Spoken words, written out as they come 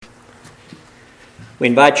We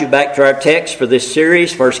invite you back to our text for this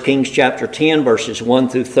series, 1 Kings chapter 10, verses 1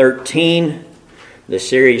 through 13. The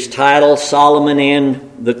series title, Solomon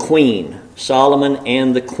and the Queen. Solomon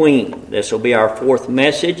and the Queen. This will be our fourth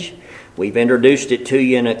message. We've introduced it to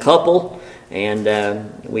you in a couple,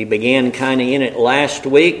 and we began kind of in it last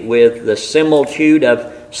week with the similitude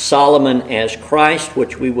of Solomon as Christ,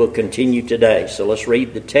 which we will continue today. So let's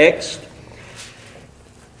read the text.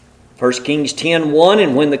 1 Kings 10:1,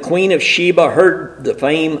 and when the queen of Sheba heard the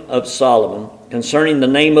fame of Solomon concerning the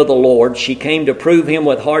name of the Lord, she came to prove him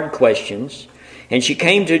with hard questions. And she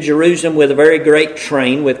came to Jerusalem with a very great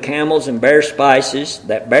train, with camels and bear spices,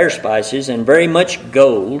 and very much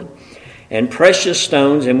gold and precious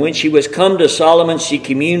stones. And when she was come to Solomon, she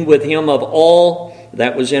communed with him of all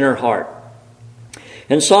that was in her heart.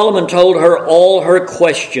 And Solomon told her all her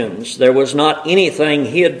questions. There was not anything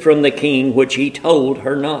hid from the king which he told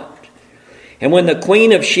her not. And when the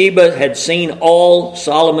queen of Sheba had seen all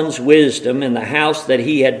Solomon's wisdom in the house that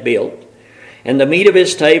he had built, and the meat of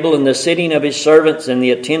his table, and the sitting of his servants, and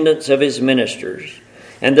the attendance of his ministers,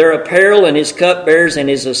 and their apparel, and his cupbearers, and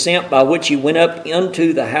his ascent by which he went up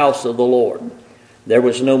into the house of the Lord, there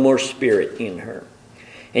was no more spirit in her.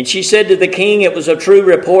 And she said to the king, it was a true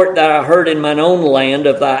report that I heard in mine own land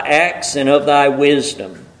of thy acts and of thy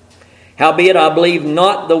wisdom. Howbeit I believed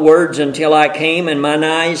not the words until I came, and mine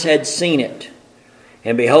eyes had seen it.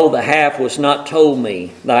 And behold, the half was not told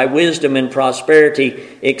me. Thy wisdom and prosperity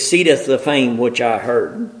exceedeth the fame which I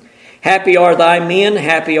heard. Happy are thy men,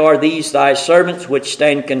 happy are these thy servants, which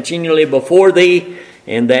stand continually before thee,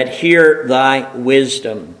 and that hear thy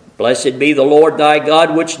wisdom. Blessed be the Lord thy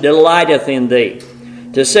God, which delighteth in thee,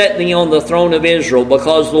 to set thee on the throne of Israel,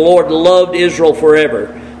 because the Lord loved Israel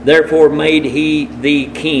forever. Therefore made he thee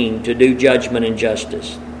king to do judgment and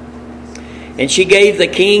justice. And she gave the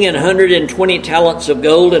king 120 talents of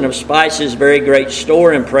gold, and of spices very great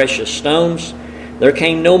store, and precious stones. There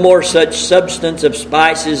came no more such substance of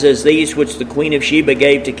spices as these which the queen of Sheba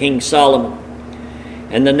gave to King Solomon.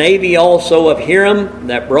 And the navy also of Hiram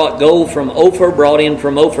that brought gold from Ophir brought in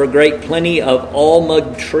from Ophir great plenty of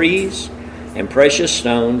almug trees and precious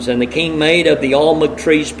stones. And the king made of the almug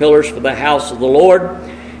trees pillars for the house of the Lord,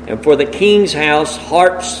 and for the king's house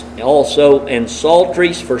harps also and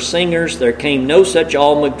psalteries for singers. There came no such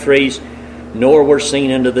almug trees, nor were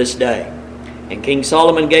seen unto this day. And King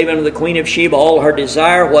Solomon gave unto the queen of Sheba all her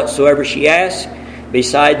desire, whatsoever she asked,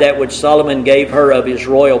 beside that which Solomon gave her of his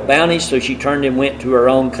royal bounty. So she turned and went to her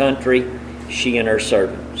own country, she and her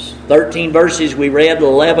servants. 13 verses we read,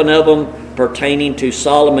 11 of them pertaining to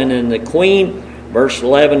Solomon and the queen. Verse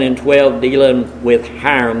 11 and 12 dealing with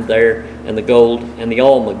Hiram there, and the gold and the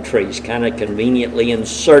almug trees, kind of conveniently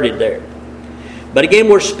inserted there. But again,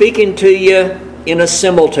 we're speaking to you in a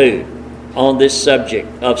similitude on this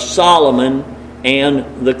subject of Solomon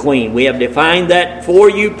and the queen. We have defined that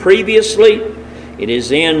for you previously. It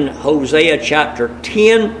is in Hosea chapter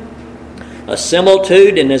 10, a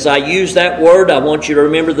similitude. And as I use that word, I want you to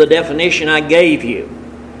remember the definition I gave you.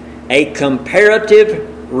 A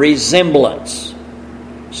comparative resemblance.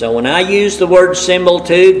 So when I use the word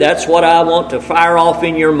similitude, that's what I want to fire off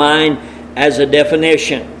in your mind as a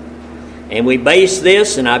definition. And we base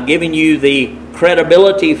this, and I've given you the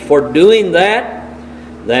credibility for doing that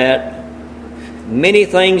many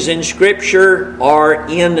things in Scripture are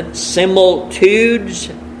in similitudes.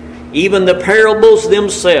 Even the parables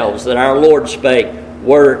themselves that our Lord spake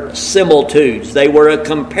were similitudes. They were a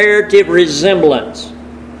comparative resemblance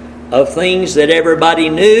of things that everybody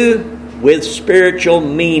knew, with spiritual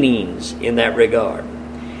meanings in that regard.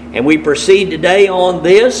 And we proceed today on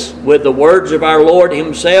this with the words of our Lord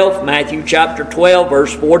himself, Matthew chapter 12,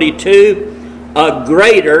 verse 42, a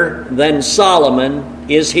greater than Solomon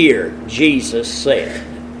is here, Jesus said.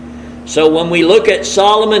 So when we look at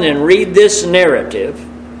Solomon and read this narrative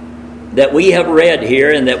that we have read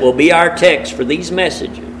here and that will be our text for these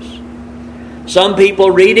messages, some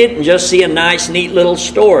people read it and just see a nice, neat little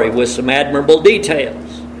story with some admirable details.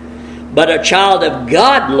 But a child of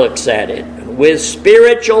God looks at it with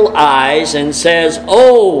spiritual eyes and says,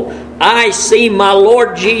 oh, I see my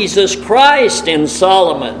Lord Jesus Christ in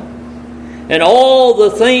Solomon. And all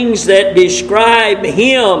the things that describe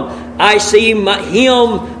him, I see him,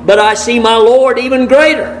 but I see my Lord even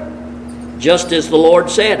greater. Just as the Lord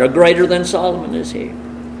said, a greater than Solomon is here.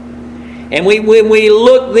 And when we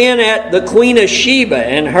look then at the Queen of Sheba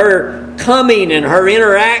and her coming and her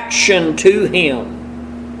interaction to him,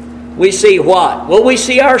 we see what? Well, we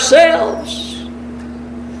see ourselves.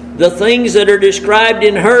 The things that are described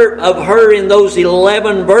of her in those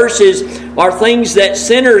 11 verses are things that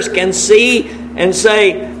sinners can see and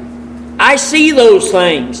say, I see those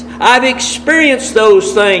things. I've experienced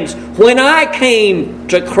those things when I came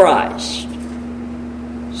to Christ.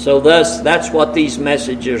 So thus, that's what these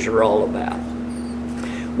messages are all about.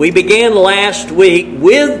 We began last week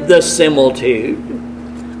with the similitude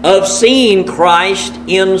of seeing Christ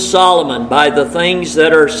in Solomon by the things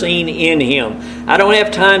that are seen in him. I don't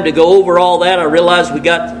have time to go over all that. I realize we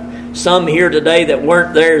got some here today that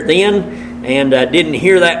weren't there then and didn't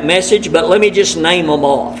hear that message, but let me just name them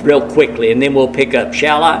off real quickly and then we'll pick up,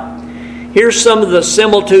 shall I? Here's some of the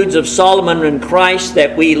similitudes of Solomon and Christ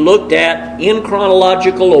that we looked at in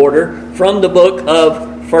chronological order from the book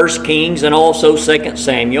of 1 Kings and also 2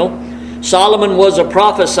 Samuel. Solomon was a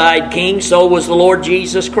prophesied king, so was the Lord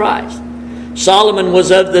Jesus Christ. Solomon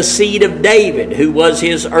was of the seed of David, who was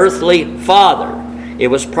his earthly father. It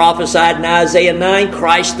was prophesied in Isaiah 9,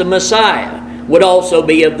 Christ the Messiah would also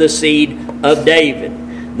be of the seed of David.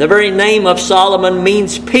 The very name of Solomon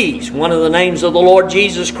means peace. One of the names of the Lord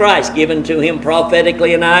Jesus Christ given to him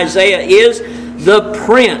prophetically in Isaiah is the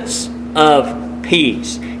Prince of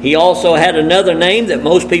Peace. He also had another name that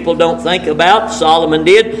most people don't think about. Solomon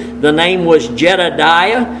did. The name was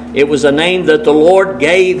Jedediah. It was a name that the Lord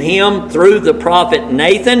gave him through the prophet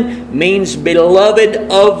Nathan. Means beloved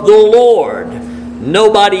of the Lord.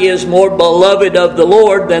 Nobody is more beloved of the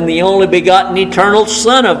Lord than the only begotten eternal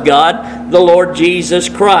Son of God, the Lord Jesus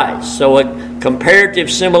Christ. So a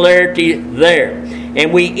comparative similarity there.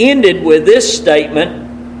 And we ended with this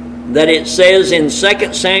statement that it says in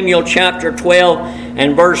 2 Samuel chapter 12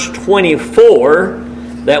 and verse 24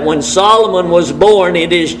 that when Solomon was born,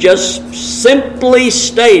 it is just simply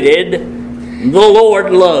stated, the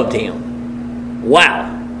Lord loved him. Wow.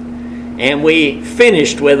 And we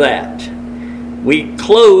finished with that. We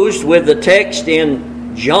closed with the text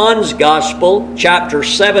in John's Gospel, chapter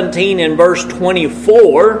 17 and verse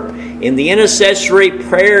 24, in the intercessory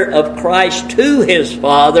prayer of Christ to his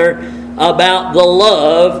Father about the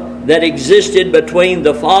love that existed between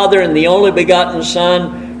the Father and the only begotten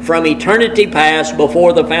Son from eternity past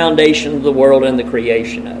before the foundation of the world and the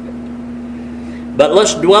creation of it. But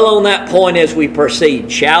let's dwell on that point as we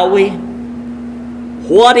proceed, shall we?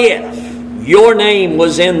 What if your name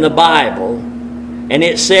was in the Bible and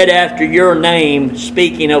it said after your name,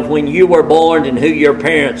 speaking of when you were born and who your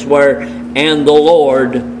parents were, and the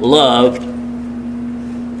Lord loved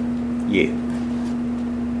you?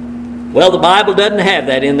 Well, the Bible doesn't have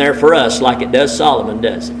that in there for us like it does Solomon,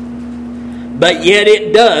 does it? But yet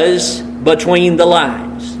it does between the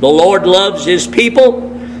lines. The Lord loves His people.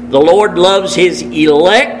 The Lord loves His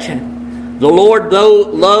elect. The Lord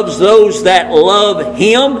loves those that love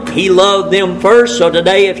Him. He loved them first. So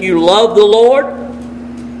today, if you love the Lord,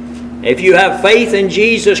 if you have faith in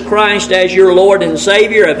Jesus Christ as your Lord and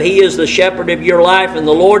Savior, if He is the shepherd of your life and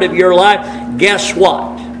the Lord of your life, guess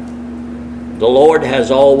what? The Lord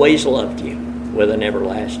has always loved you with an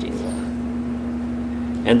everlasting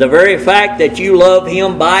love. And the very fact that you love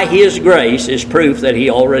Him by His grace is proof that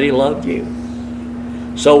He already loved you.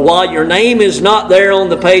 So while your name is not there on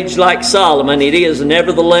the page like Solomon, it is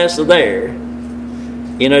nevertheless there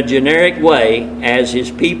in a generic way as His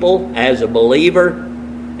people, as a believer,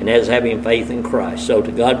 and as having faith in Christ. So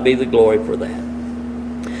to God be the glory for that.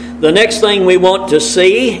 The next thing we want to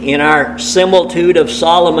see in our similitude of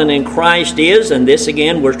Solomon and Christ is, and this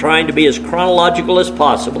again we're trying to be as chronological as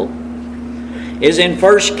possible, is in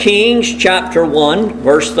 1 Kings chapter 1,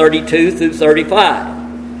 verse 32 through 35.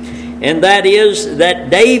 And that is that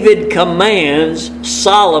David commands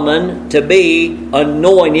Solomon to be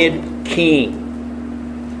anointed king.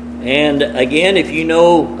 And again, if you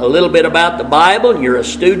know a little bit about the Bible, you're a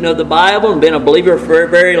student of the Bible and been a believer for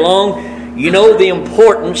very long, you know the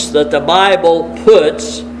importance that the Bible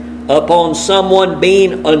puts upon someone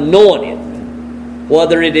being anointed,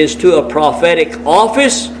 whether it is to a prophetic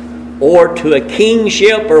office or to a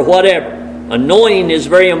kingship or whatever. Anointing is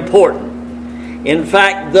very important. In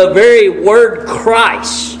fact, the very word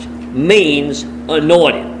Christ means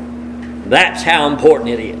anointed. That's how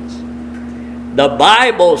important it is. The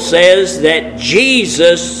Bible says that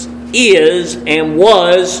Jesus is and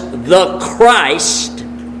was the Christ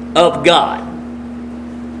of God.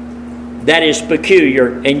 That is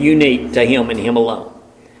peculiar and unique to Him and Him alone.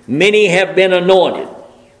 Many have been anointed,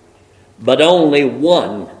 but only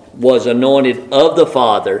one was anointed of the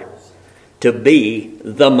Father to be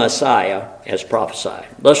the Messiah as prophesied.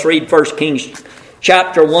 Let's read 1 Kings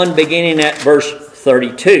chapter 1 beginning at verse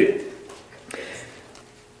 32.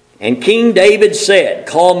 And King David said,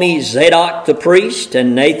 "Call me Zadok the priest,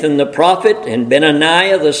 and Nathan the prophet, and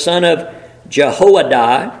Benaniah the son of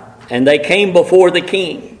Jehoiada." And they came before the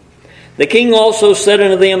king. The king also said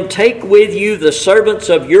unto them, Take with you the servants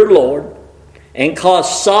of your Lord, and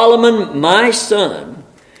cause Solomon my son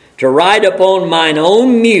to ride upon mine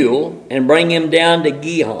own mule, and bring him down to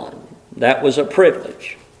Gihon. That was a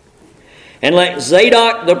privilege. And let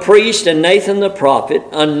Zadok the priest and Nathan the prophet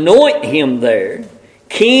anoint him there,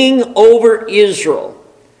 king over Israel.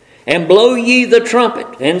 And blow ye the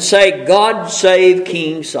trumpet, and say, God save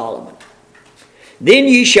King Solomon. Then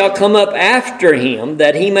ye shall come up after him,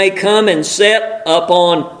 that he may come and sit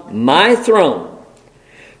upon my throne.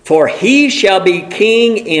 For he shall be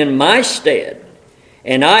king in my stead,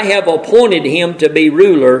 and I have appointed him to be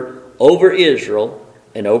ruler over Israel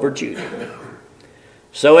and over Judah.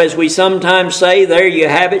 So as we sometimes say, there you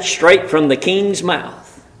have it, straight from the king's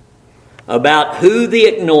mouth, about who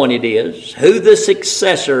the anointed is, who the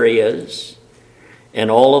successor is,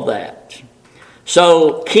 and all of that.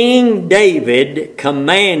 So King David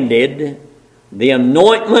commanded the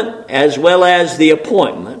anointment as well as the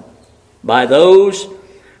appointment by those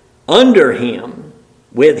under him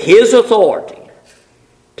with his authority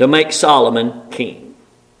to make Solomon king.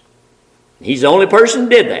 He's the only person who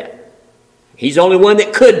did that. He's the only one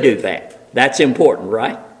that could do that. That's important,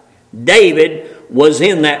 right? David was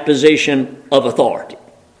in that position of authority.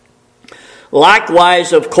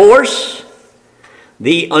 Likewise, of course,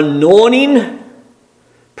 the anointing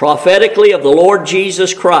prophetically of the Lord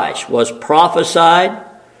Jesus Christ was prophesied,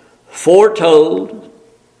 foretold,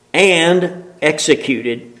 and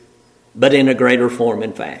executed, but in a greater form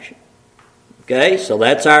and fashion. Okay, so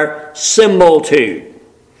that's our similitude.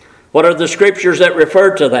 What are the scriptures that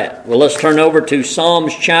refer to that? Well, let's turn over to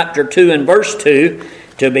Psalms chapter 2 and verse 2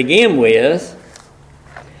 to begin with.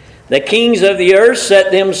 The kings of the earth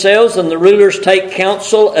set themselves, and the rulers take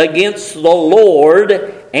counsel against the Lord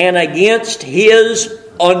and against his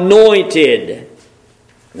anointed.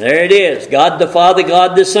 There it is, God the Father,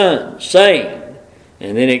 God the Son, saying,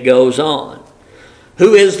 and then it goes on.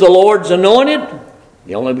 Who is the Lord's anointed?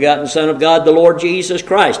 The only begotten Son of God, the Lord Jesus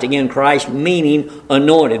Christ. Again, Christ meaning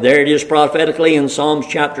anointed. There it is prophetically in Psalms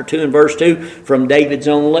chapter 2 and verse 2 from David's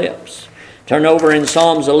own lips. Turn over in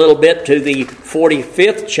Psalms a little bit to the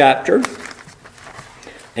 45th chapter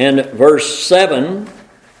and verse 7.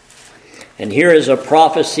 And here is a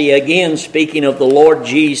prophecy again speaking of the Lord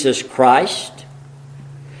Jesus Christ.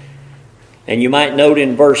 And you might note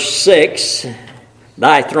in verse 6,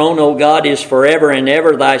 Thy throne, O God, is forever and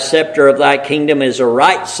ever. Thy scepter of thy kingdom is a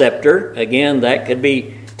right scepter. Again, that could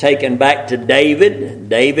be taken back to David.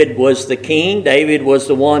 David was the king. David was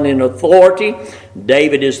the one in authority.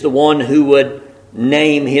 David is the one who would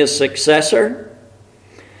name his successor.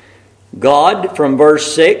 God, from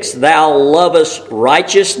verse 6, Thou lovest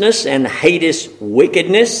righteousness and hatest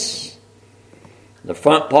wickedness. The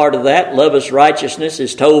front part of that, lovest righteousness,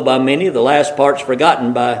 is told by many. The last part's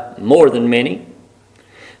forgotten by more than many.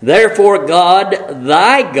 Therefore God,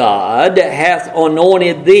 thy God, hath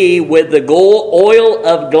anointed thee with the oil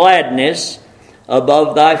of gladness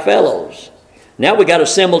above thy fellows. Now we got a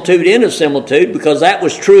similitude in a similitude, because that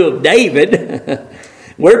was true of David.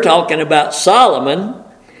 We're talking about Solomon,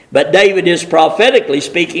 but David is prophetically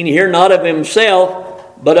speaking here not of himself,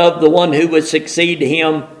 but of the one who would succeed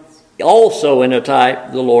him, also in a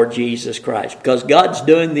type, the Lord Jesus Christ, because God's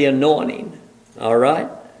doing the anointing. All right?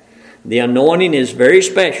 The anointing is very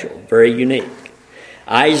special, very unique.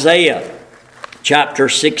 Isaiah chapter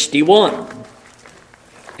 61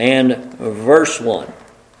 and verse 1.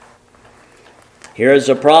 Here is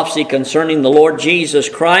a prophecy concerning the Lord Jesus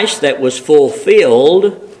Christ that was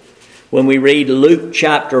fulfilled when we read Luke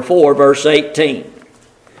chapter 4, verse 18.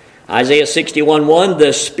 Isaiah 61:1,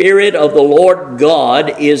 The Spirit of the Lord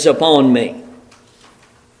God is upon me,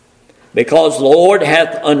 because the Lord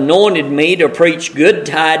hath anointed me to preach good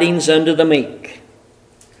tidings unto the meek.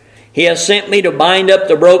 He hath sent me to bind up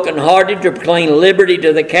the brokenhearted, to proclaim liberty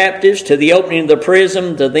to the captives, to the opening of the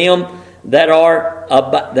prison to them that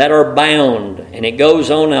are bound. And it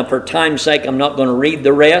goes on. Now, for time's sake, I'm not going to read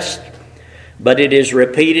the rest, but it is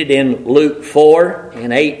repeated in Luke 4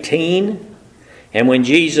 and 18. And when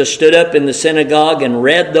Jesus stood up in the synagogue and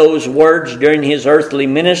read those words during his earthly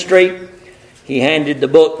ministry, he handed the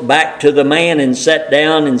book back to the man and sat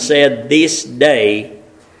down and said, This day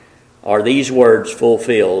are these words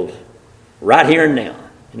fulfilled. Right here and now,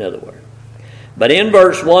 in other words. But in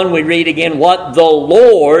verse 1 we read again, What the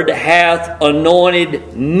Lord hath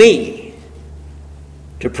anointed me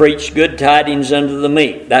to preach good tidings unto the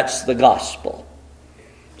meek. That's the gospel.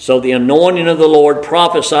 So the anointing of the Lord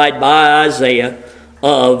prophesied by Isaiah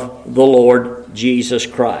of the Lord Jesus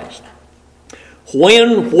Christ.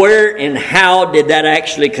 When, where, and how did that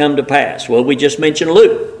actually come to pass? Well, we just mentioned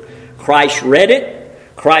Luke. Christ read it.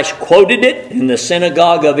 Christ quoted it in the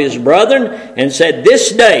synagogue of his brethren and said,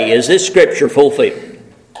 "This day is this scripture fulfilled."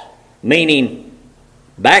 Meaning,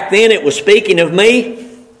 back then it was speaking of me.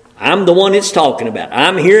 I'm the one it's talking about.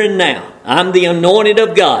 I'm here and now. I'm the anointed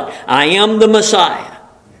of God. I am the Messiah.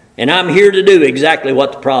 And I'm here to do exactly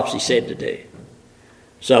what the prophecy said to do.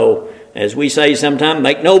 So, as we say sometimes,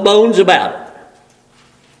 make no bones about it.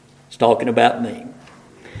 It's talking about me.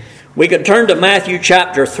 We could turn to Matthew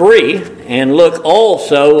chapter 3 and look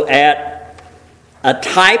also at a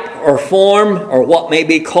type or form, or what may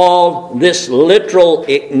be called this literal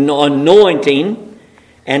anointing,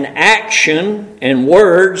 and action and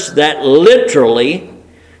words that literally,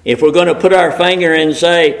 if we're going to put our finger and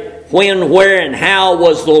say, when, where, and how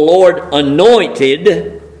was the Lord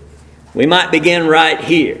anointed, we might begin right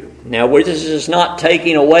here. Now, this is not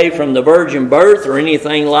taking away from the virgin birth or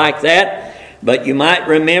anything like that, but you might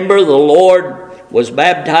remember the Lord was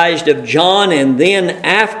baptized of John, and then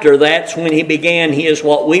after that's when he began his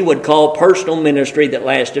what we would call personal ministry that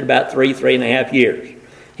lasted about 3.5 years.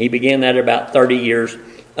 He began that at about 30 years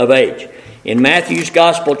of age. In Matthew's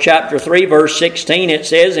Gospel, chapter 3, verse 16, it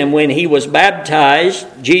says, "And when he was baptized,"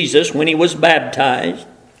 Jesus, when he was baptized,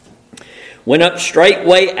 "went up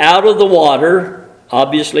straightway out of the water,"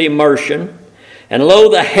 obviously immersion, "and lo,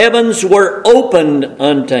 the heavens were opened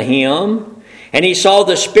unto him, and he saw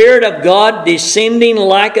the Spirit of God descending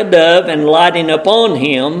like a dove and lighting upon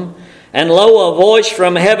him, and lo, a voice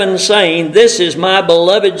from heaven saying, This is my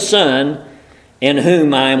beloved Son, in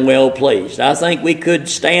whom I am well pleased." I think we could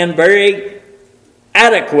stand very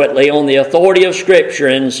adequately on the authority of Scripture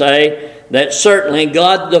and say that certainly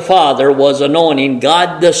God the Father was anointing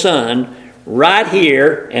God the Son right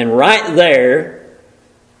here and right there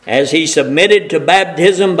as he submitted to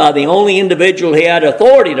baptism by the only individual he had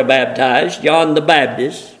authority to baptize, John the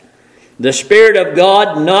Baptist. The Spirit of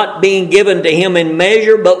God not being given to him in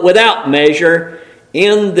measure, but without measure,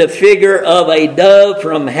 in the figure of a dove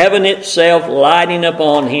from heaven itself lighting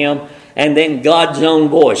upon him, and then God's own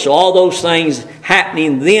voice. So all those things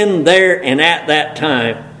happening then, there, and at that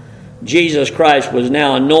time, Jesus Christ was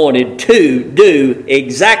now anointed to do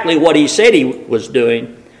exactly what he said he was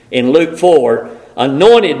doing in Luke 4,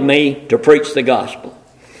 anointed me to preach the gospel.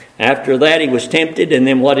 After that, he was tempted, and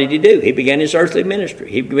then what did he do? He began his earthly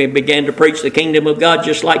ministry. He began to preach the kingdom of God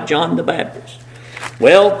just like John the Baptist.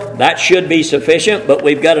 Well, that should be sufficient, but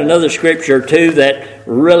we've got another scripture too that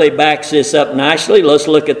really backs this up nicely. Let's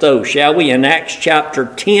look at those, shall we? In Acts chapter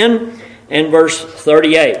 10 and verse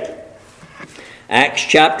 38. Acts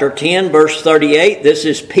chapter 10, verse 38. This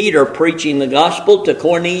is Peter preaching the gospel to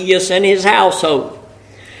Cornelius and his household.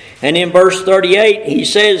 And in verse 38, he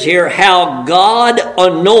says here, how God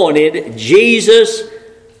anointed Jesus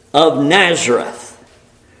of Nazareth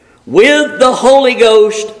with the Holy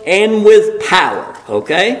Ghost and with power.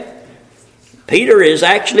 Okay? Peter is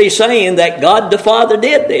actually saying that God the Father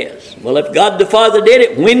did this. Well, if God the Father did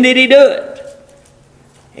it, when did he do it?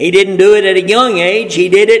 He didn't do it at a young age. He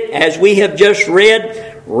did it, as we have just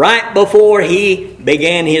read, right before he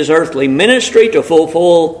began his earthly ministry to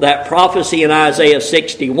fulfill that prophecy in Isaiah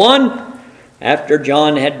 61, after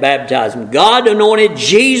John had baptized him. God anointed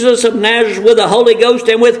Jesus of Nazareth with the Holy Ghost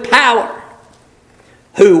and with power,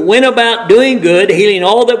 who went about doing good, healing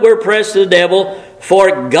all that were oppressed of the devil,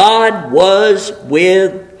 for God was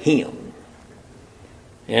with him.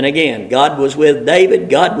 And again, God was with David,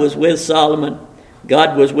 God was with Solomon,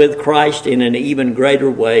 God was with Christ in an even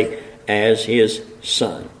greater way as his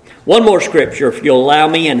Son. One more scripture, if you'll allow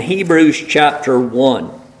me, in Hebrews chapter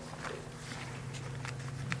 1.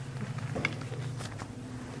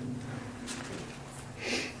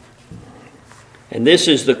 And this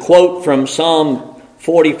is the quote from Psalm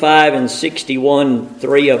 45 and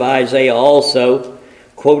 61:3 of Isaiah also,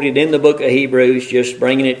 quoted in the book of Hebrews, just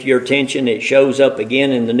bringing it to your attention. It shows up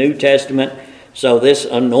again in the New Testament. So this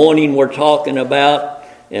anointing we're talking about,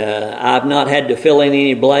 I've not had to fill in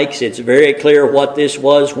any blanks. It's very clear what this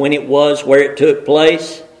was, when it was, where it took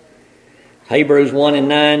place. Hebrews 1 and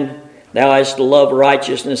 9, thou hast loved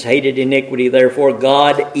righteousness, hated iniquity, therefore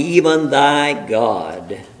God, even thy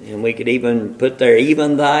God, and we could even put there,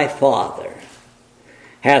 even thy Father,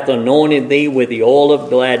 hath anointed thee with the oil of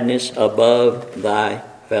gladness above thy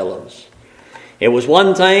fellows. It was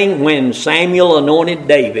one thing when Samuel anointed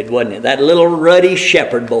David, wasn't it? That little ruddy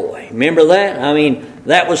shepherd boy. Remember that? I mean,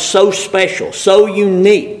 that was so special, so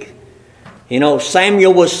unique. You know,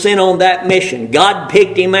 Samuel was sent on that mission. God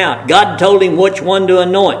picked him out. God told him which one to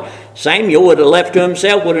anoint. Samuel would have left to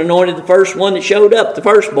himself, would have anointed the first one that showed up, the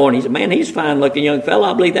firstborn. He said, man, he's a fine-looking young fellow.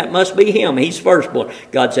 I believe that must be him. He's firstborn.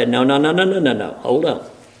 God said, no. Hold on.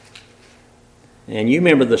 And you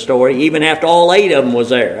remember the story. Even after all 8 of them was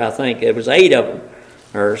there, I think it was 8 of them,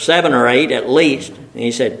 or 7 or 8 at least. And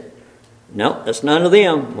he said, no, that's none of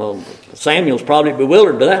them. Well, Samuel's probably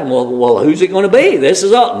bewildered by that. Well, who's it going to be? This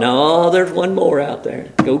is all. No, there's one more out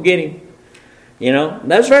there. Go get him. You know,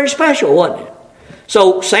 that's very special, wasn't it?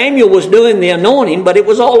 So Samuel was doing the anointing, but it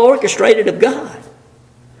was all orchestrated of God.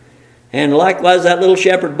 And likewise, that little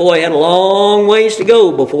shepherd boy had a long ways to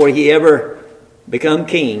go before he ever become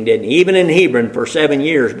king, didn't he? Even in Hebron for 7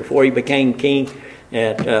 years before he became king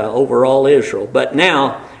over all Israel. But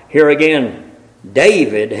now, here again,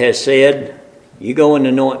 David has said, you go and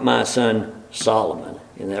anoint my son Solomon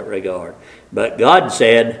in that regard. But God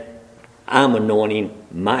said, I'm anointing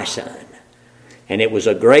my son. And it was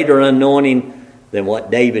a greater anointing than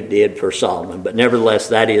what David did for Solomon. But nevertheless,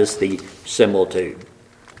 that is the similitude.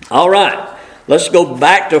 All right, let's go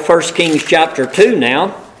back to 1 Kings chapter 2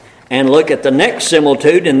 now and look at the next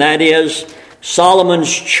similitude, and that is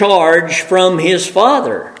Solomon's charge from his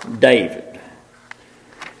father, David.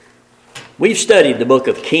 We've studied the book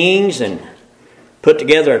of Kings and put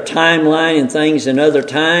together a timeline and things in other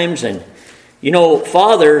times. And, you know,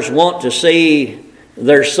 fathers want to see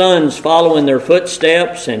their sons follow in their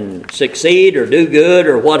footsteps and succeed or do good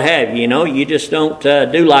or what have you. You know, you just don't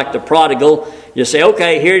do like the prodigal. You say,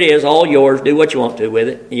 okay, here it is, all yours. Do what you want to with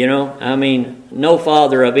it. You know, I mean, no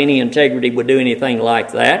father of any integrity would do anything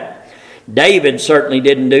like that. David certainly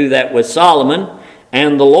didn't do that with Solomon.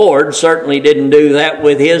 And the Lord certainly didn't do that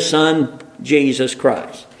with his son, Jesus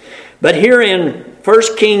Christ. But here in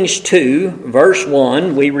 1 Kings 2, verse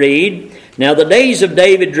 1, we read, now the days of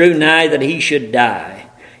David drew nigh that he should die,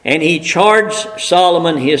 and he charged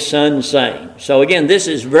Solomon his son, saying. So again, this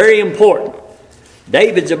is very important.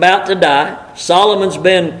 David's about to die. Solomon's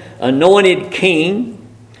been anointed king,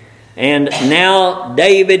 and now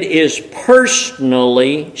David is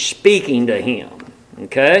personally speaking to him.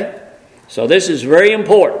 Okay? So this is very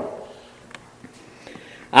important.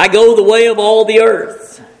 I go the way of all the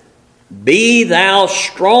earth. Be thou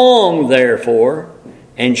strong, therefore,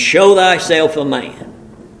 and show thyself a man.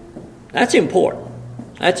 That's important.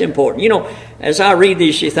 That's important. You know, as I read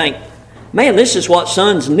this, you think, man, this is what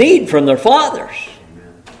sons need from their fathers.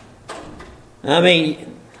 I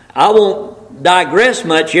mean, I won't digress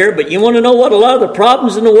much here, but you want to know what a lot of the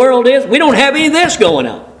problems in the world is? We don't have any of this going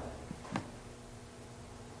on.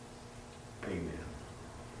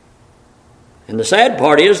 And the sad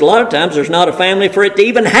part is, a lot of times there's not a family for it to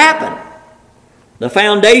even happen. The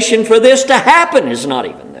foundation for this to happen is not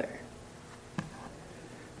even there.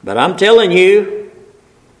 But I'm telling you,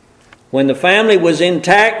 when the family was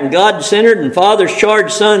intact and God-centered and fathers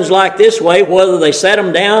charged sons like this way, whether they set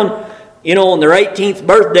them down, you know, on their 18th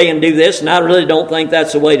birthday and do this, and I really don't think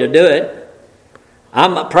that's the way to do it.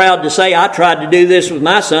 I'm proud to say I tried to do this with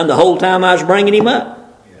my son the whole time I was bringing him up.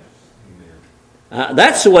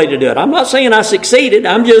 That's the way to do it. I'm not saying I succeeded.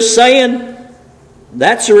 I'm just saying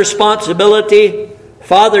that's a responsibility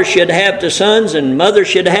fathers should have to sons and mothers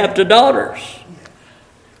should have to daughters.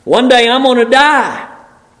 One day I'm going to die.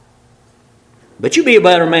 But you be a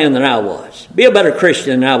better man than I was. Be a better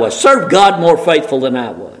Christian than I was. Serve God more faithful than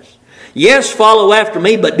I was. Yes, follow after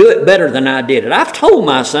me, but do it better than I did it. I've told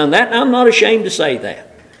my son that, and I'm not ashamed to say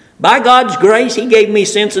that. By God's grace, he gave me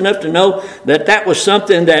sense enough to know that that was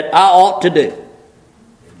something that I ought to do.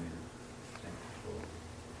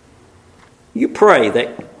 You pray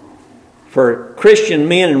that for Christian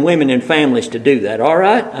men and women and families to do that, all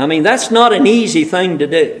right? I mean, that's not an easy thing to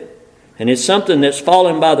do. And it's something that's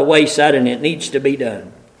fallen by the wayside and it needs to be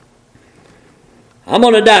done. I'm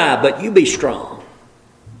going to die, but you be strong.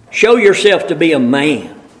 Show yourself to be a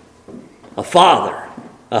man, a father,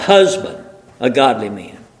 a husband, a godly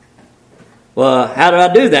man. Well, how do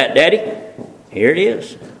I do that, Daddy? Here it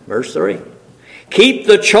is, verse 3. Keep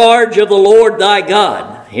the charge of the Lord thy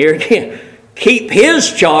God. Here again. Keep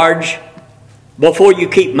his charge before you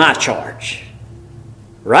keep my charge.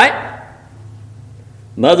 Right?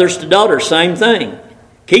 Mothers to daughters, same thing.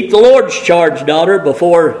 Keep the Lord's charge, daughter,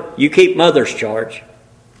 before you keep mother's charge.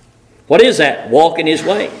 What is that? Walk in his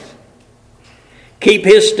ways. Keep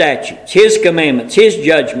his statutes, his commandments, his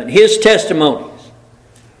judgment, his testimonies.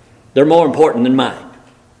 They're more important than mine.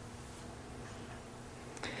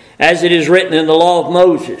 As it is written in the law of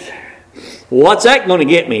Moses. What's that going to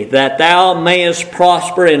get me? That thou mayest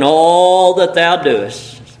prosper in all that thou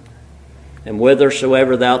doest, and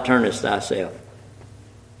whithersoever thou turnest thyself.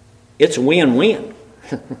 It's a win-win.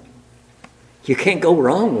 You can't go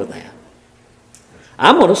wrong with that.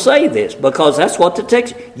 I'm going to say this because that's what the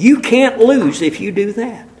text... You can't lose if you do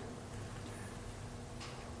that.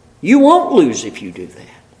 You won't lose if you do that.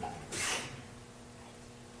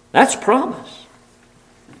 That's promise.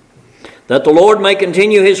 that the Lord may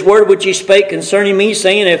continue his word which he spake concerning me,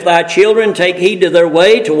 saying, If thy children take heed to their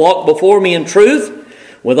way, to walk before me in truth,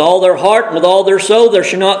 with all their heart and with all their soul, there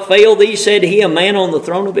shall not fail thee, said he, a man on the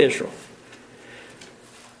throne of Israel.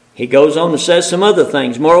 He goes on and says some other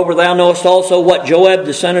things. Moreover, thou knowest also what Joab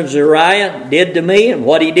the son of Zeruiah did to me, and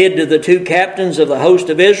what he did to the 2 captains of the host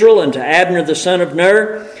of Israel, and to Abner the son of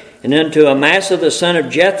Ner, and unto Amasa the son of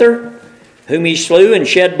Jether, whom he slew and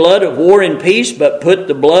shed blood of war in peace, but put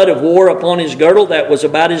the blood of war upon his girdle that was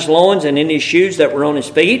about his loins, and in his shoes that were on his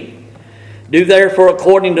feet. Do therefore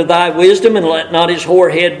according to thy wisdom, and let not his hoar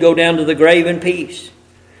head go down to the grave in peace.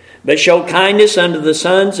 But show kindness unto the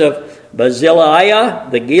sons of Barzillai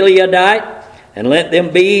the Gileadite, and let them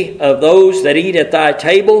be of those that eat at thy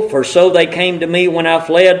table, for so they came to me when I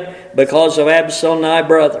fled because of Absalom thy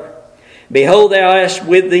brother. Behold, thou hast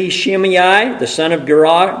with thee Shimei, the son of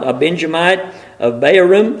Gerah, a Benjamite of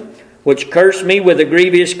Bahurim, which cursed me with a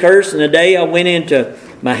grievous curse in the day I went into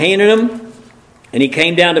Mahanaim. And he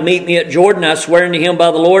came down to meet me at Jordan. I sware unto him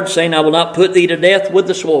by the Lord, saying, I will not put thee to death with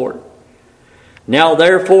the sword. Now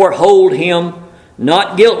therefore hold him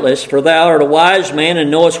not guiltless, for thou art a wise man, and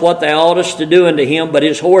knowest what thou oughtest to do unto him, but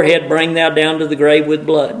his hoar head bring thou down to the grave with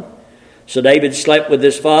blood. So David slept with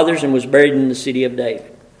his fathers and was buried in the city of David.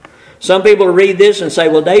 Some people read this and say,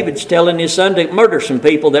 well, David's telling his son to murder some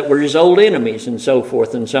people that were his old enemies and so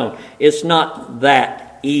forth and so on. It's not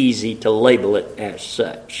that easy to label it as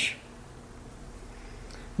such.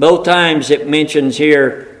 Both times it mentions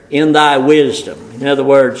here, in thy wisdom. In other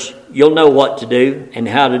words, you'll know what to do and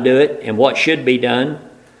how to do it and what should be done,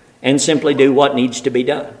 and simply do what needs to be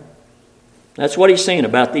done. That's what he's saying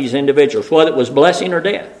about these individuals, whether it was blessing or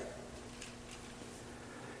death.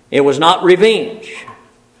 It was not revenge.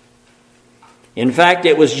 In fact,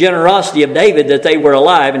 it was generosity of David that they were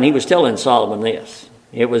alive, and he was telling Solomon this.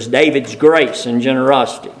 It was David's grace and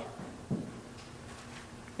generosity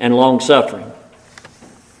and long-suffering.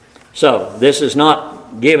 So, this is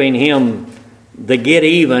not giving him the get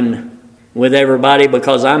even with everybody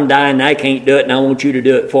because I'm dying and I can't do it and I want you to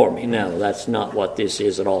do it for me. No, that's not what this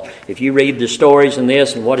is at all. If you read the stories in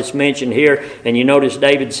this and what is mentioned here, and you notice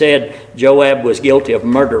David said Joab was guilty of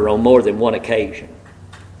murder on more than one occasion.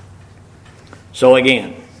 So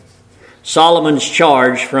again, Solomon's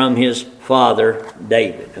charge from his father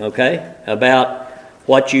David, okay, about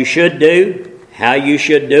what you should do, how you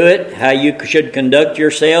should do it, how you should conduct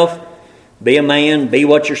yourself, be a man, be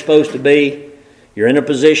what you're supposed to be. You're in a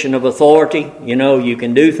position of authority. You know, you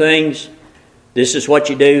can do things. This is what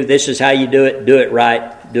you do. This is how you do it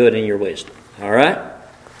right, do it in your wisdom. All right?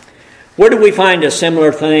 Where do we find a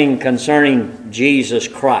similar thing concerning Jesus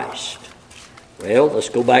Christ? Well, let's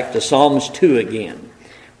go back to Psalms 2 again.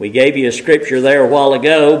 We gave you a scripture there a while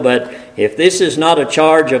ago, but if this is not a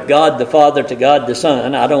charge of God the Father to God the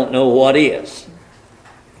Son, I don't know what is.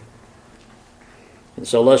 And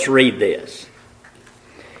so let's read this.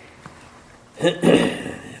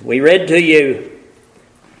 We read to you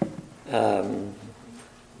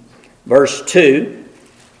verse 2,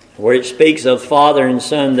 where it speaks of Father and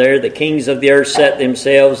Son there. The kings of the earth set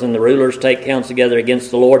themselves, and the rulers take counsel together against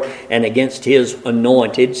the Lord and against his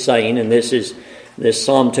anointed, saying, and this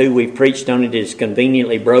Psalm 2, we've preached on it, is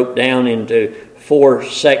conveniently broke down into 4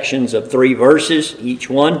 sections of 3 verses, each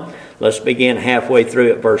one. Let's begin halfway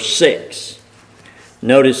through at verse 6.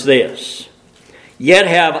 Notice this. Yet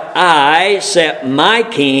have I set my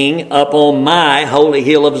king upon my holy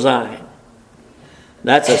hill of Zion.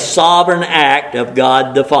 That's a sovereign act of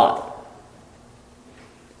God the Father.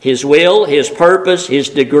 His will, his purpose, his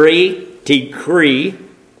decree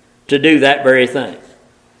to do that very thing.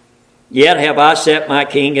 Yet have I set my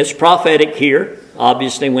king. It's prophetic here,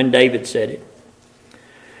 obviously, when David said it.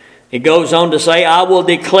 It goes on to say, I will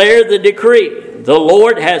declare the decree. The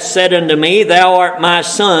Lord hath said unto me, Thou art my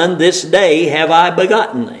son, this day have I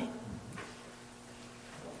begotten thee.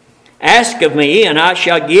 Ask of me, and I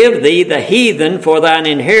shall give thee the heathen for thine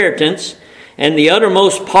inheritance, and the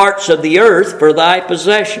uttermost parts of the earth for thy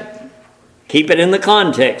possession. Keep it in the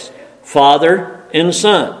context. Father and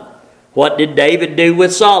son. What did David do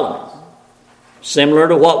with Solomon? Similar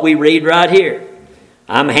to what we read right here.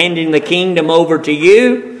 I'm handing the kingdom over to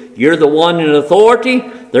you. You're the one in authority.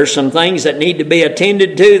 There's some things that need to be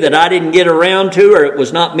attended to that I didn't get around to, or it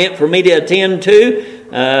was not meant for me to attend to.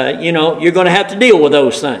 You're going to have to deal with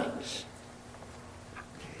those things.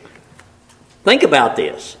 Think about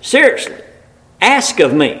this. Seriously. Ask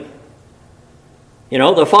of me.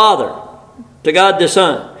 The Father to God the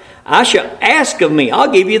Son. I shall ask of me.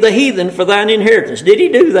 I'll give you the heathen for thine inheritance. Did he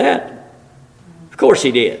do that? Of course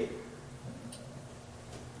he did.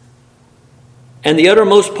 And the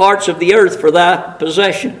uttermost parts of the earth for thy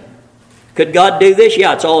possession. Could God do this?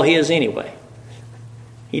 Yeah, it's all His anyway.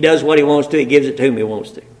 He does what He wants to. He gives it to whom He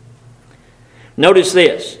wants to. Notice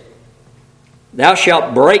this. Thou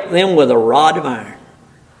shalt break them with a rod of iron.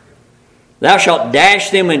 Thou shalt dash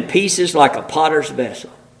them in pieces like a potter's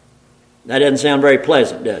vessel. That doesn't sound very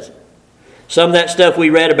pleasant, does it? Some of that stuff we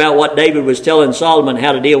read about what David was telling Solomon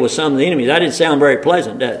how to deal with some of the enemies, that didn't sound very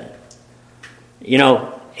pleasant, does it? You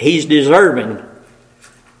know, he's deserving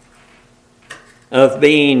of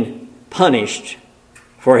being punished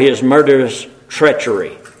for his murderous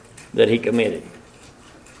treachery that he committed.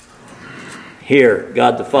 Here,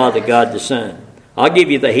 God the Father, God the Son. I'll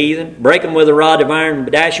give you the heathen, break them with a rod of iron,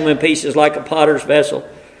 dash them in pieces like a potter's vessel,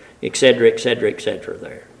 etc., etc., etc.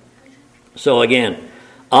 there. So again,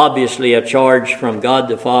 obviously a charge from God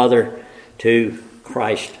the Father to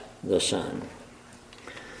Christ the Son.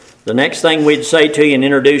 The next thing we'd say to you and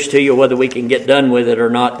introduce to you, whether we can get done with it or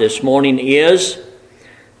not this morning, is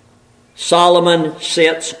Solomon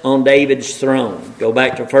sits on David's throne. Go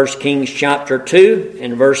back to 1 Kings chapter 2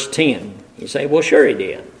 and verse 10. You say, well, sure he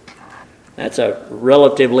did. That's a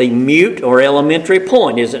relatively mute or elementary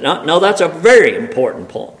point, is it not? No, that's a very important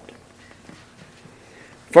point.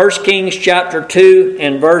 1 Kings chapter 2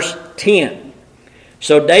 and verse 10.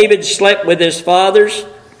 So David slept with his fathers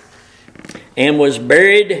and was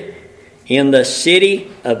buried in the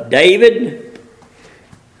city of David.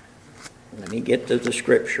 Let me get to the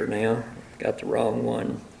scripture now. Got the wrong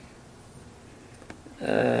one.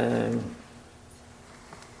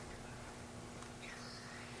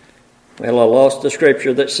 Well, I lost the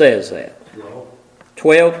scripture that says that.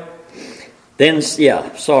 12.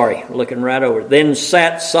 Looking right over. Then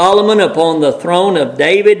sat Solomon upon the throne of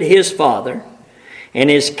David his father,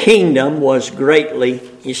 and his kingdom was greatly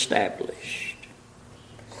established.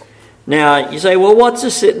 Now, you say, well, what's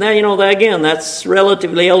this? Now, again, that's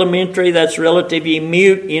relatively elementary, that's relatively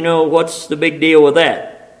mute. What's the big deal with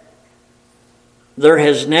that? There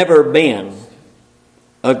has never been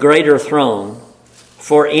a greater throne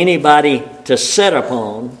for anybody to sit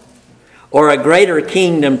upon, or a greater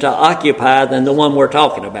kingdom to occupy than the one we're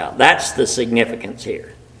talking about. That's the significance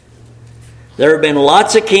here. There have been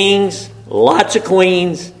lots of kings, lots of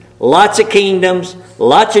queens, lots of kingdoms,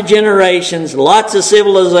 lots of generations, lots of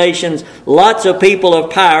civilizations, lots of people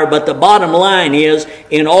of power, but the bottom line is,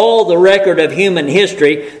 in all the record of human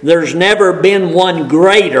history, there's never been one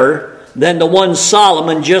greater than the one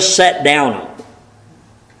Solomon just sat down on.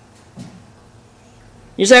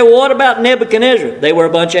 You say, well, what about Nebuchadnezzar? They were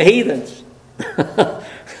a bunch of heathens.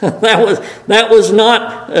 That was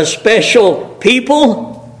not a special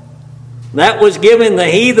people. That was giving the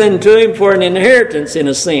heathen to him for an inheritance, in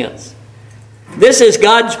a sense. This is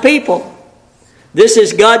God's people. This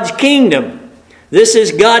is God's kingdom. This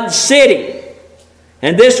is God's city.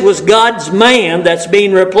 And this was God's man that's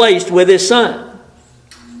being replaced with his son.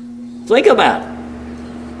 Think about it.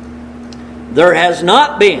 There has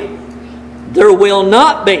not been, there will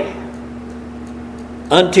not be,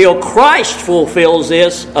 until Christ fulfills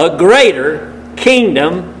this, a greater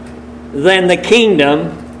kingdom than the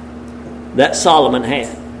kingdom that Solomon had.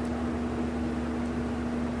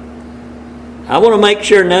 I want to make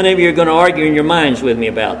sure none of you are going to argue in your minds with me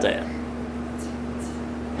about that.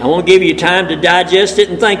 I want to give you time to digest it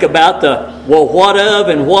and think about the, well, what of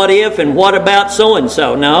and what if and what about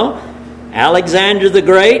so-and-so. No. Alexander the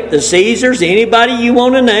Great, the Caesars, anybody you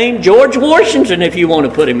want to name, George Washington if you want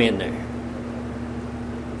to put him in there.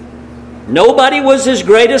 Nobody was as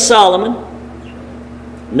great as Solomon.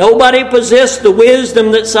 Nobody possessed the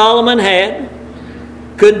wisdom that Solomon had.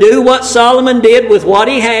 Could do what Solomon did with what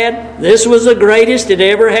he had. This was the greatest it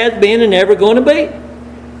ever has been and ever going to be.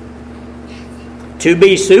 To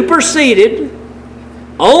be superseded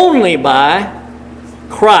only by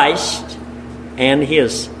Christ and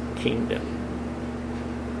his kingdom.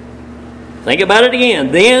 Think about it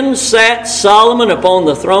again. Then sat Solomon upon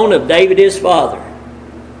the throne of David his father,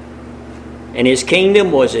 and his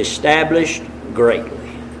kingdom was established greatly.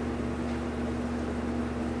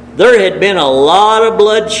 There had been a lot of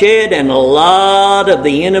bloodshed and a lot of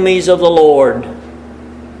the enemies of the Lord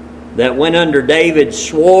that went under David's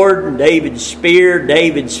sword, David's spear,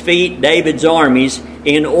 David's feet, David's armies,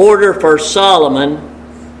 in order for Solomon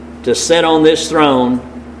to sit on this throne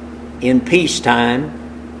in peacetime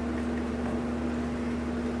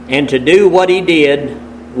and to do what he did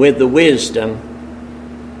with the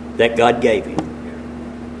wisdom that God gave him.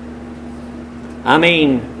 I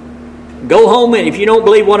mean, go home, and if you don't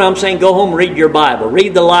believe what I'm saying, go home and read your Bible.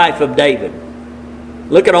 Read the life of David.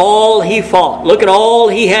 Look at all he fought. Look at all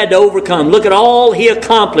he had to overcome. Look at all he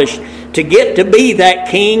accomplished to get to be that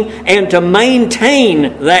king and to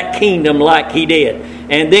maintain that kingdom like he did.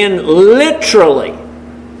 And then literally,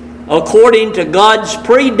 according to God's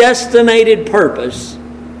predestinated purpose,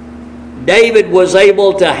 David was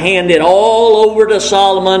able to hand it all over to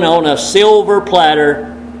Solomon on a silver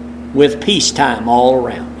platter with peacetime all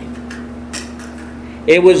around him.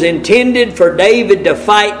 It was intended for David to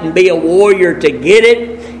fight and be a warrior to get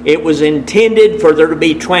it. It was intended for there to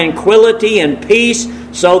be tranquility and peace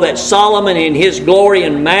so that Solomon in his glory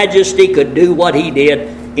and majesty could do what he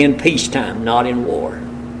did in peacetime, not in war.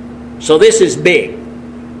 So this is big.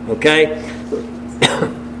 Okay?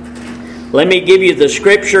 Let me give you the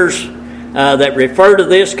scriptures that refer to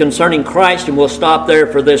this concerning Christ, and we'll stop there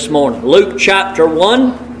for this morning. Luke chapter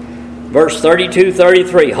 1, verse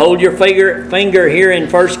 32-33. Hold your finger here in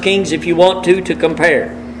 1 Kings if you want to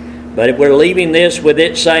compare. But we're leaving this with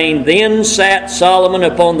it saying, Then sat Solomon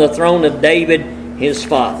upon the throne of David his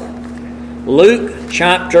father. Luke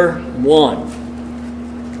chapter 1,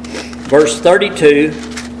 verse 32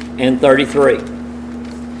 and 33.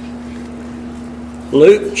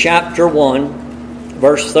 Luke chapter 1,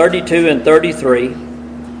 verse 32 and 33.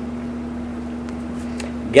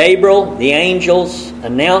 Gabriel, the angel's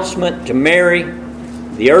announcement to Mary,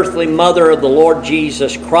 the earthly mother of the Lord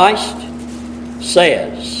Jesus Christ,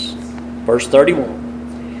 says, verse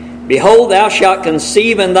 31, Behold, thou shalt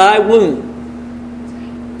conceive in thy womb,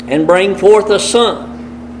 and bring forth a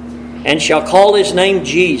son, and shall call his name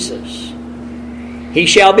Jesus. He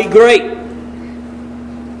shall be great,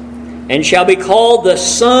 and shall be called the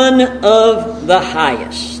Son of the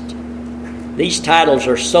Highest. These titles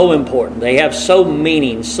are so important. They have so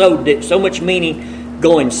much meaning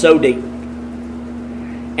going so deep.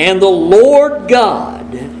 And the Lord God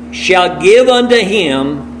shall give unto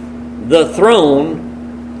him the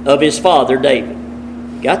throne of his father David.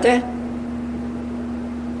 Got that?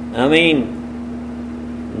 I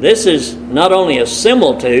mean, this is not only a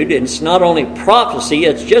similitude, it's not only prophecy,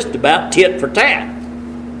 it's just about tit for tat.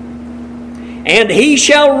 And he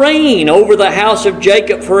shall reign over the house of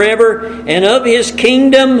Jacob forever, and of his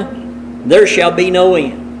kingdom there shall be no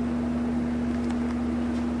end.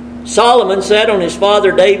 Solomon sat on his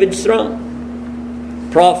father David's throne.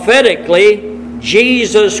 Prophetically,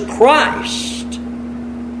 Jesus Christ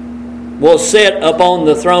will sit upon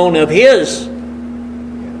the throne of his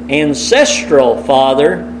ancestral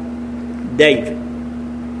father, David.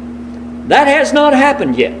 That has not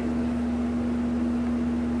happened yet,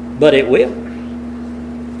 but it will.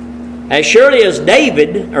 As surely as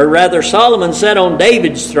Solomon sat on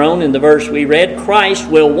David's throne in the verse we read, Christ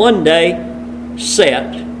will one day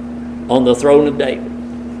sit on the throne of David.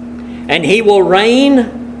 And he will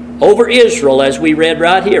reign over Israel, as we read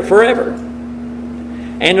right here, forever.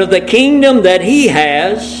 And of the kingdom that he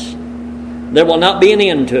has, there will not be an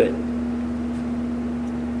end to it.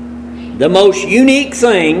 The most unique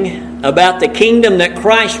thing about the kingdom that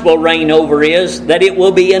Christ will reign over is that it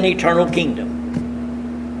will be an eternal kingdom.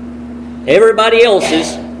 Everybody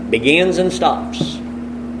else's begins and stops,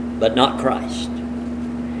 but not Christ.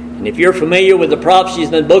 And if you're familiar with the prophecies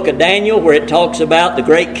in the book of Daniel where it talks about the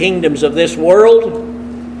great kingdoms of this world,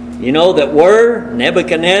 you know, that were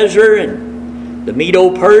Nebuchadnezzar and the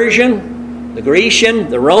Medo-Persian, the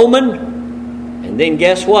Grecian, the Roman, and then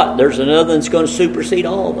guess what? There's another that's going to supersede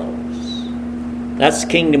all those. That's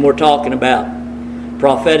the kingdom we're talking about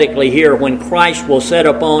prophetically here, when Christ will set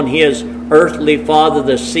upon his earthly father,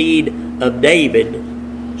 the seed of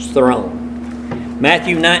David's throne.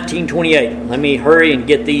 Matthew 19:28. Let me hurry and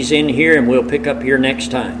get these in here, and we'll pick up here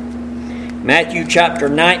next time. Matthew chapter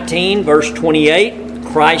 19, verse 28.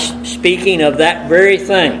 Christ speaking of that very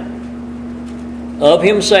thing, of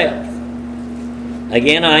himself.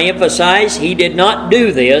 Again, I emphasize, he did not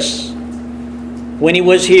do this when he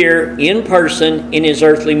was here in person in his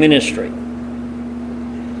earthly ministry.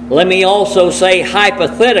 Let me also say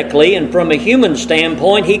hypothetically, and from a human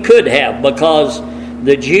standpoint, he could have, because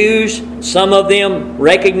the Jews, some of them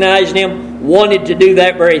recognized him, wanted to do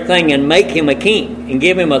that very thing and make him a king and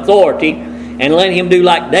give him authority and let him do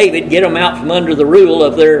like David, get them out from under the rule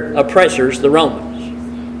of their oppressors, the Romans.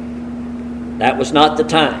 That was not the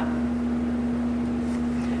time.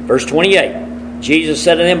 Verse 28, Jesus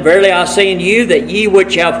said to them, Verily I say unto you, that ye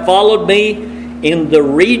which have followed me in the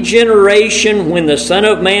regeneration, when the Son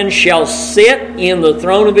of Man shall sit in the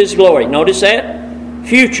throne of his glory. Notice that?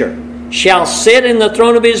 Future. Shall sit in the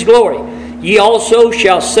throne of his glory. Ye also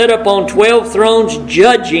shall sit upon 12 thrones,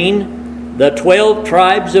 judging the 12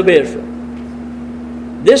 tribes of Israel.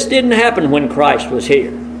 This didn't happen when Christ was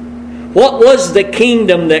here. What was the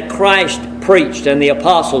kingdom that Christ preached and the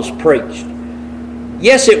apostles preached.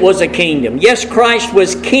 Yes, it was a kingdom. Yes, Christ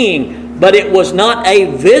was king, but it was not a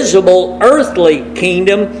visible earthly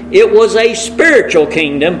kingdom. It was a spiritual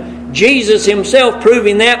kingdom. Jesus himself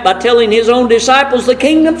proving that by telling his own disciples, the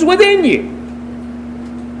kingdom's within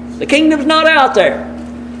you. The kingdom's not out there.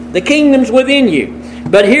 The kingdom's within you.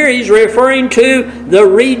 But here he's referring to the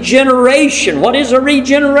regeneration. What is a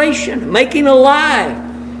regeneration? Making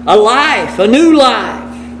alive. A life, a new life.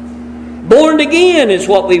 Born again is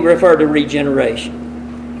what we refer to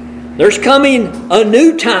regeneration. There's coming a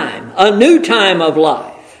new time of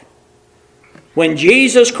life. When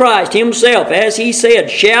Jesus Christ himself, as he said,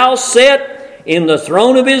 shall sit in the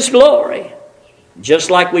throne of his glory. Just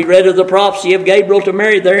like we read of the prophecy of Gabriel to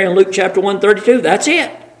Mary there in Luke chapter 132. That's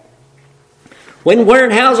it. When, where,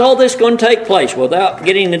 and how's all this going to take place? Without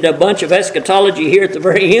getting into a bunch of eschatology here at the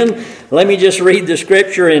very end, let me just read the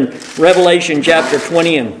scripture in Revelation chapter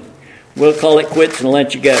 20, and we'll call it quits and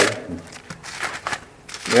let you go.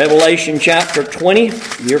 Revelation chapter 20.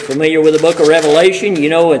 You're familiar with the book of Revelation. You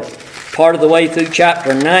know, part of the way through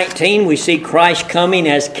chapter 19, we see Christ coming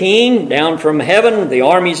as king down from heaven, the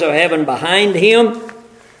armies of heaven behind him.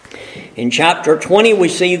 In chapter 20, we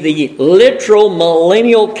see the literal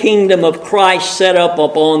millennial kingdom of Christ set up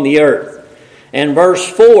upon the earth. And verse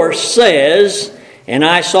 4 says, "And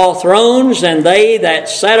I saw thrones, and they that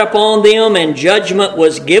sat upon them, and judgment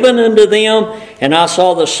was given unto them. And I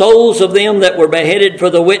saw the souls of them that were beheaded for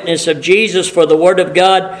the witness of Jesus, for the word of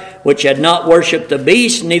God, which had not worshipped the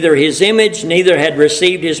beast, neither his image, neither had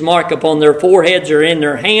received his mark upon their foreheads or in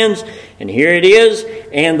their hands." And here it is,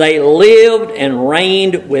 "And they lived and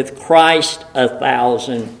reigned with Christ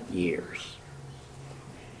 1,000 years."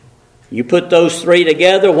 You put those three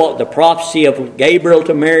together, what the prophecy of Gabriel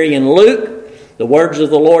to Mary and Luke, the words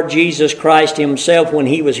of the Lord Jesus Christ himself when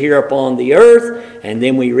he was here upon the earth, and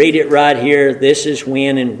then we read it right here. This is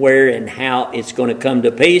when and where and how it's going to come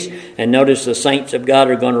to peace. And notice the saints of God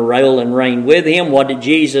are going to rule and reign with him. What did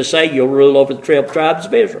Jesus say? You'll rule over the 12 tribes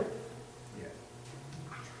of Israel.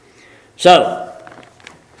 So,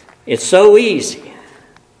 it's so easy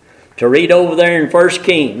to read over there in 1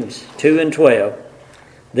 Kings 2 and 12.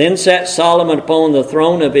 "Then sat Solomon upon the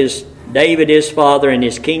throne of his David his father, and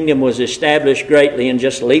his kingdom was established greatly," and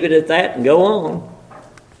just leave it at that and go on.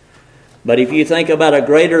 But if you think about a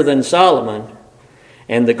greater than Solomon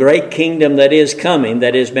and the great kingdom that is coming,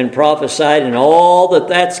 that has been prophesied, and all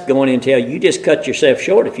that's going to entail, you just cut yourself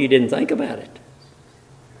short if you didn't think about it.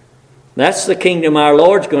 That's the kingdom our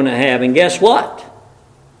Lord's going to have. And guess what?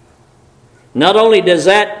 Not only does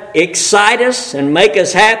that excite us and make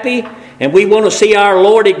us happy, and we want to see our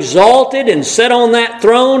Lord exalted and sit on that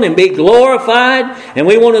throne and be glorified, and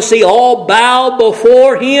we want to see all bow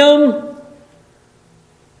before him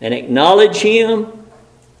and acknowledge him.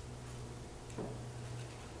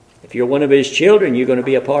 If you're one of his children, you're going to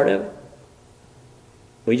be a part of it.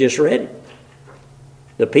 We just read it.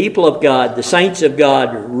 The people of God, the saints of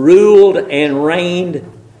God, ruled and reigned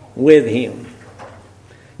with him.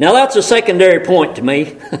 Now that's a secondary point to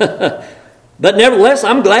me. But nevertheless,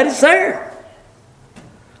 I'm glad it's there.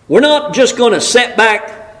 We're not just going to sit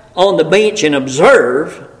back on the bench and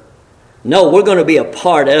observe. No, we're going to be a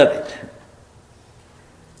part of it.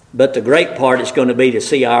 But the great part is going to be to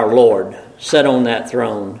see our Lord sit on that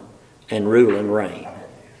throne and rule and reign,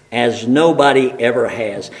 as nobody ever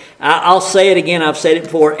has. I'll say it again, I've said it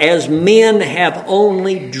before, as men have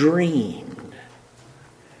only dreamed.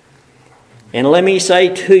 And let me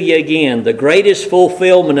say to you again, the greatest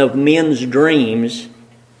fulfillment of men's dreams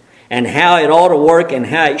and how it ought to work and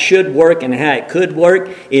how it should work and how it could work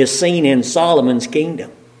is seen in Solomon's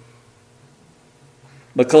kingdom.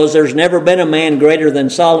 Because there's never been a man greater than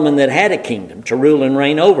Solomon that had a kingdom to rule and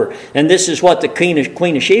reign over. And this is what the Queen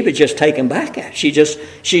of Sheba just taken back at.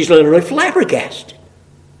 She's literally flabbergasted.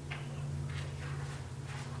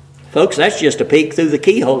 Folks, that's just a peek through the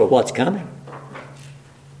keyhole of what's coming.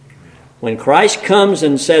 When Christ comes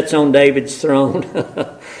and sits on David's throne,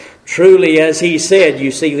 truly, as he said,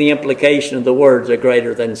 you see the implication of the words, "a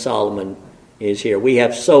greater than Solomon is here." We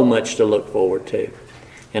have so much to look forward to.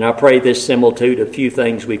 And I pray this similitude of few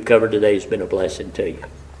things we've covered today has been a blessing to you.